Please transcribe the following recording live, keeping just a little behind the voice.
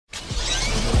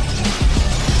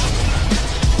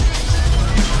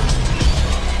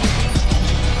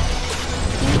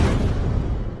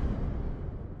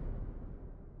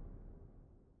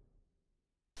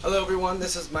everyone,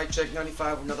 this is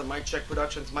MykeCheck'd95 with another MykeCheck'd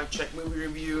Productions MykeCheck'd movie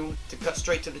review. To cut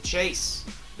straight to the chase,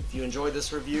 if you enjoyed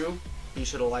this review, be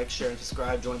sure to like, share, and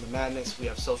subscribe. Join the madness. We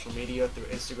have social media through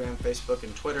Instagram, Facebook,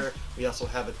 and Twitter. We also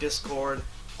have a Discord.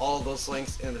 All of those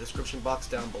links in the description box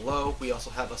down below. We also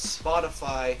have a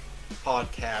Spotify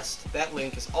podcast. That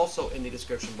link is also in the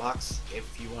description box.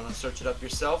 If you want to search it up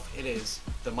yourself, it is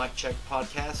the MykeCheck'd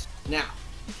Podcast. Now,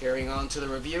 carrying on to the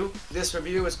review. This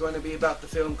review is going to be about the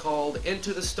film called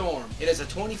Into the Storm. It is a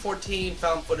 2014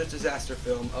 found footage disaster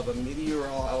film of a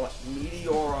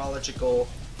meteorological,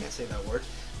 can't say that word,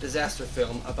 disaster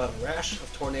film about a rash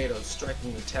of tornadoes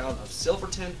striking the town of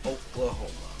Silverton,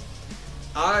 Oklahoma.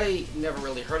 I never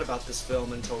really heard about this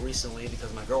film until recently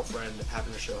because my girlfriend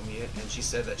happened to show me it, and she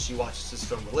said that she watches this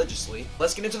film religiously.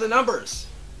 Let's get into the numbers.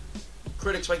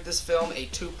 Critics rate this film a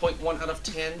 2.1 out of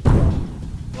 10.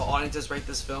 The audiences rate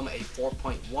this film a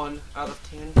 4.1 out of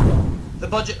 10. The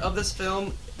budget of this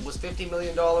film was $50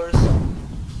 million,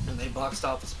 and they boxed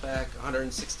office back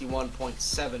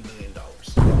 $161.7 million.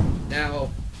 Now,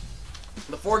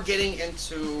 before getting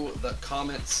into the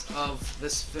comments of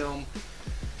this film,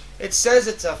 it says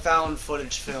it's a found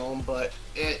footage film, but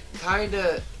it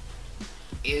kinda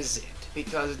isn't,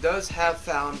 because it does have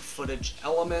found footage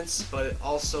elements, but it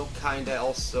also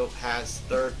has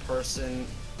third person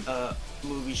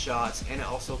movie shots, and it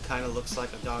also kind of looks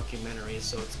like a documentary,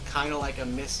 so it's kind of like a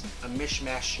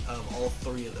mishmash of all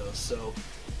three of those. So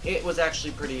it was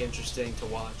actually pretty interesting to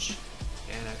watch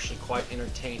and actually quite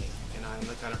entertaining, and I'm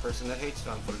the kind of person that hates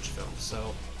found footage films,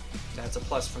 so that's a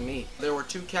plus for me. There were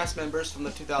 2 cast members from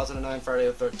the 2009 Friday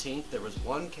the 13th. There was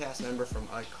 1 cast member from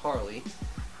iCarly.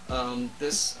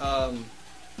 This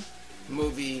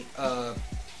movie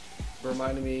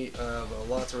reminded me of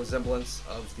lots of resemblance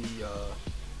of the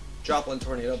Joplin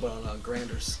tornado, but on a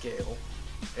grander scale.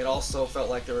 It also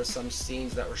felt like there were some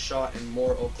scenes that were shot in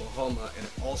Moore, Oklahoma, and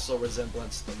it also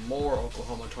resembles the Moore,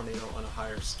 Oklahoma tornado on a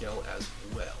higher scale as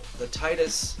well. The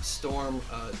Titus Storm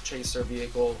chaser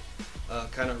vehicle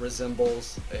kind of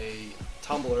resembles a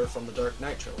tumbler from the Dark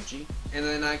Knight trilogy. And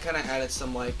then I kind of added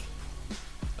some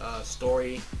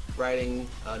story writing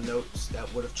notes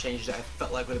that would have changed it. I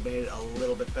felt like would have made it a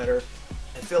little bit better.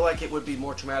 I feel like it would be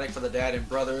more traumatic for the dad and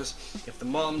brothers if the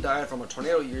mom died from a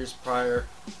tornado years prior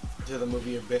to the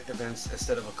movie events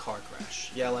instead of a car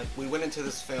crash. Yeah, like, we went into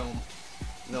this film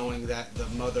knowing that the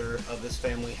mother of this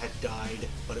family had died,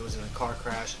 but it was in a car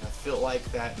crash, and I feel like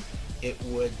that it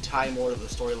would tie more to the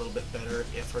story a little bit better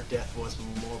if her death was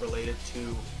more related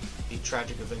to the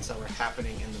tragic events that were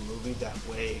happening in the movie. That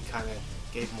way it kind of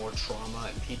gave more trauma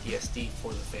and PTSD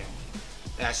for the family.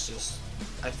 That's just,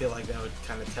 I feel like that would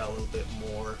kind of tell a little bit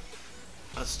more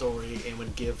a story and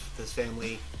would give this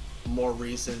family more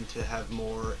reason to have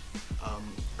more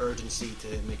urgency to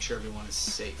make sure everyone is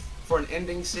safe. For an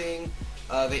ending scene,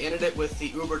 they ended it with the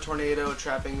Uber tornado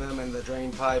trapping them in the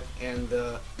drain pipe, and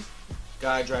the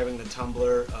guy driving the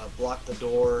tumbler blocked the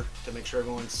door to make sure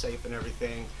everyone's safe and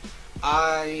everything.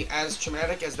 As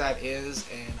traumatic as that is,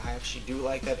 and I actually do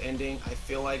like that ending, I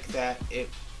feel like that it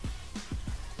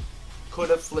could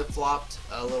have flip-flopped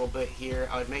a little bit here.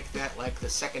 I would make that like the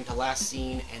second to last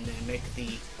scene, and then make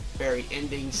the very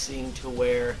ending scene to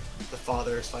where the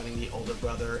father is fighting the older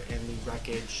brother in the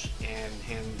wreckage and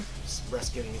him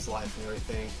rescuing his life and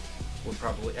everything would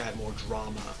probably add more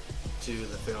drama to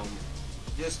the film.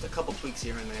 Just a couple tweaks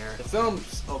here and there. The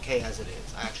film's okay as it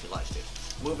is. I actually liked it.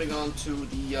 Moving on to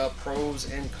the pros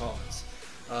and cons.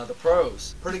 The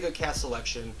pros: pretty good cast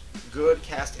selection, good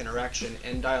cast interaction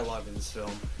and dialogue in this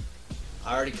film.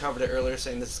 I already covered it earlier,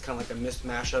 saying this is kind of like a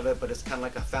mismatch of it, but it's kind of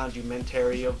like a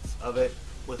found-documentary of it,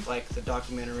 with like the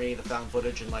documentary, the found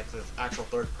footage, and like the actual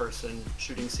third-person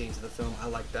shooting scenes in the film. I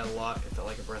liked that a lot. It felt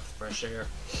like a breath of fresh air.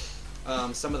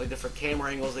 Some of the different camera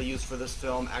angles they used for this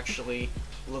film actually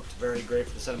looked very great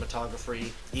for the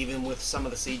cinematography, even with some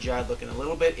of the CGI looking a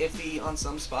little bit iffy on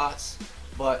some spots,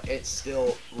 but it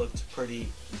still looked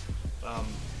pretty, I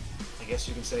guess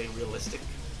you can say, realistic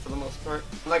for the most part.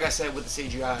 Like I said, with the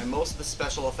CGI, most of the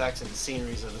special effects and the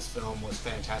sceneries of this film was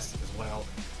fantastic as well.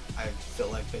 I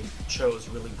feel like they chose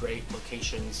really great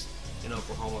locations in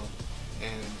Oklahoma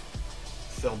and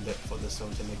filmed it for this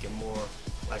film to make it more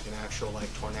like an actual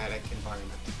tornadic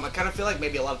environment. I kind of feel like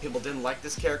maybe a lot of people didn't like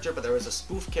this character, but there was a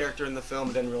spoof character in the film.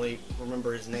 I didn't really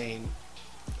remember his name,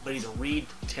 but he's a Reed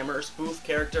Timmer spoof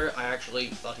character. I actually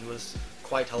thought he was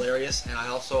quite hilarious, and I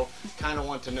also kind of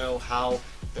want to know how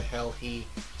the hell he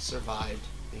survived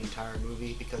the entire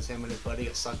movie, because him and his buddy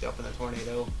get sucked up in the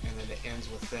tornado, and then it ends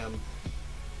with them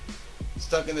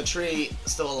stuck in the tree,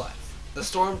 still alive. The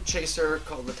storm chaser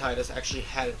called the Titus actually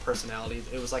had a personality.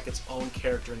 It was like its own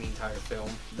character in the entire film.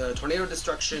 The tornado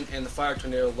destruction and the fire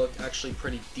tornado looked actually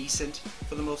pretty decent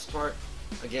for the most part.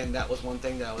 Again, that was one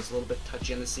thing that was a little bit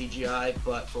touchy on the CGI,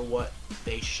 but for what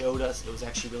they showed us, it was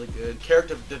actually really good.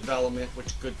 Character development,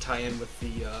 which could tie in with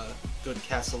the good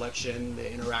cast selection,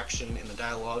 the interaction, and the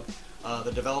dialogue.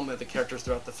 The development of the characters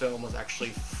throughout the film was actually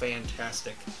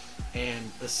fantastic,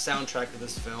 and the soundtrack of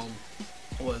this film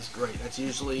was great. That's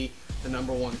usually the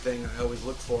number one thing I always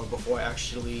look for before I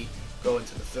actually go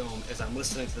into the film, is I'm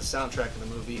listening to the soundtrack of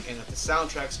the movie, and if the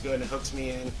soundtrack's good and it hooks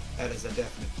me in, that is a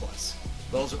definite plus.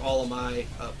 Those are all of my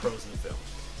pros of the film.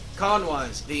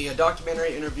 Con-wise, the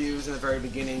documentary interviews in the very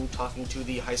beginning, talking to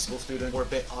the high school student, were a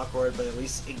bit awkward, but at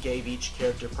least it gave each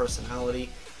character personality.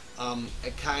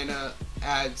 It kind of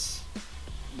adds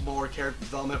more character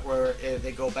development where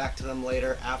they go back to them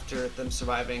later after them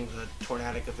surviving the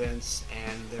tornadic events,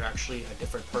 and they're actually a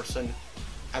different person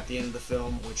at the end of the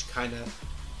film, which kind of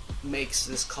makes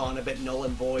this con a bit null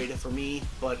and void for me,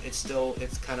 but it's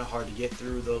kind of hard to get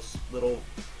through those little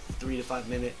 3 to 5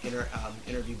 minute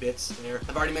interview bits there.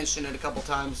 I've already mentioned it a couple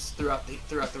times throughout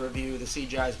the review. The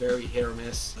CGI is very hit or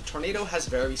miss. The tornado has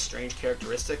very strange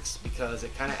characteristics because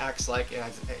it kind of acts like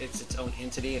it's its own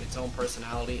entity and its own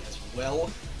personality as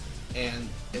well, and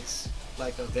it's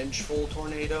like a vengeful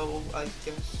tornado, I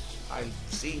guess. I've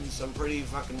seen some pretty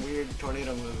fucking weird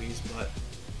tornado movies, but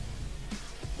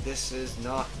this is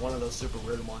not one of those super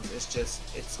weird ones.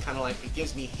 It's kind of like, it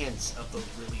gives me hints of those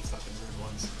really fucking weird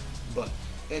ones, but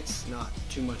it's not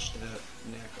too much to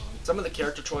knack on. Some of the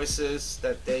character choices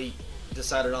that they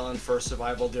decided on for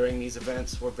survival during these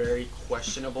events were very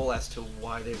questionable as to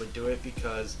why they would do it,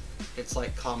 because it's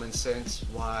like common sense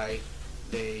why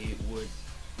they would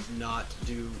not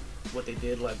do what they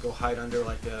did, like go hide under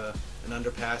like an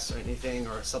underpass or anything,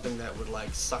 or something that would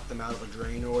like suck them out of a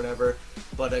drain or whatever.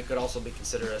 But it could also be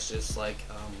considered as just like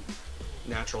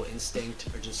natural instinct,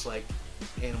 or just like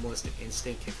animalistic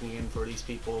instinct kicking in for these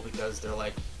people, because they're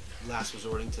like last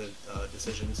resorting to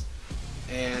decisions.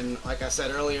 And like I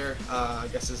said earlier, I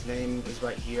guess his name is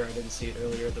right here, I didn't see it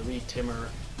earlier, the Reed Timmer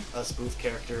spoof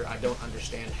character. I don't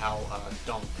understand how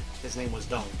Donk, his name was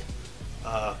Donk,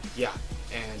 yeah,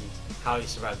 and how he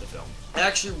survived the film. I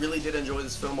actually really did enjoy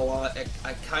this film a lot.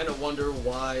 I kind of wonder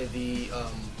why the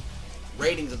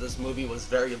ratings of this movie was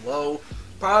very low.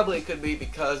 Probably could be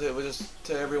because it was,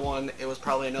 to everyone, it was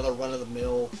probably another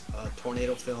run-of-the-mill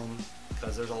tornado film,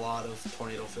 because there's a lot of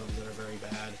tornado films that are very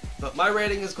bad. But my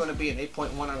rating is going to be an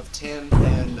 8.1 out of 10,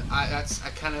 and I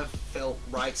kind of felt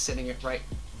right sitting it right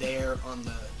there on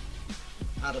the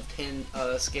out of 10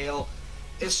 scale.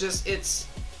 It's just, it's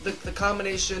the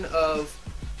combination of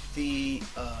the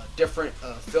different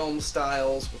film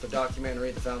styles with the documentary,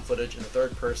 the found footage, and the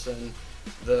third person,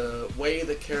 the way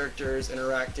the characters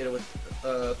interacted with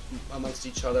amongst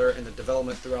each other, and the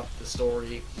development throughout the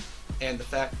story, and the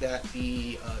fact that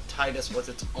the Titus was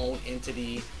its own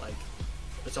entity, like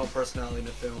its own personality in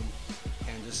the film,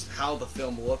 and just how the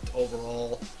film looked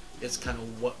overall is kind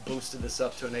of what boosted this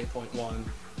up to an 8.1.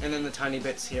 And then the tiny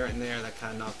bits here and there that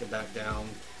kind of knocked it back down.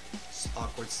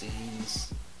 Awkward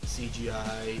scenes,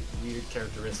 CGI, weird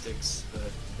characteristics,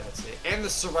 but that's it. And the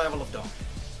survival of Donk.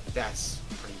 That's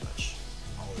pretty much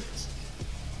all it is.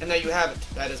 And there you have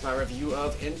it. That is my review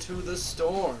of Into the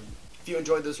Storm. If you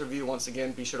enjoyed this review, once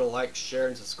again, be sure to like, share,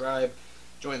 and subscribe.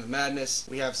 Join the madness.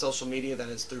 We have social media, that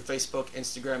is through Facebook,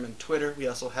 Instagram, and Twitter. We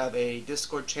also have a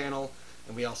Discord channel,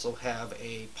 and we also have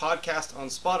a podcast on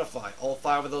Spotify. All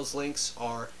 5 of those links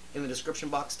are in the description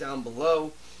box down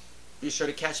below. Be sure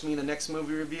to catch me in the next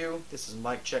movie review. This is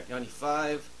MykeCheck'd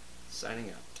 95,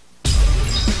 signing out.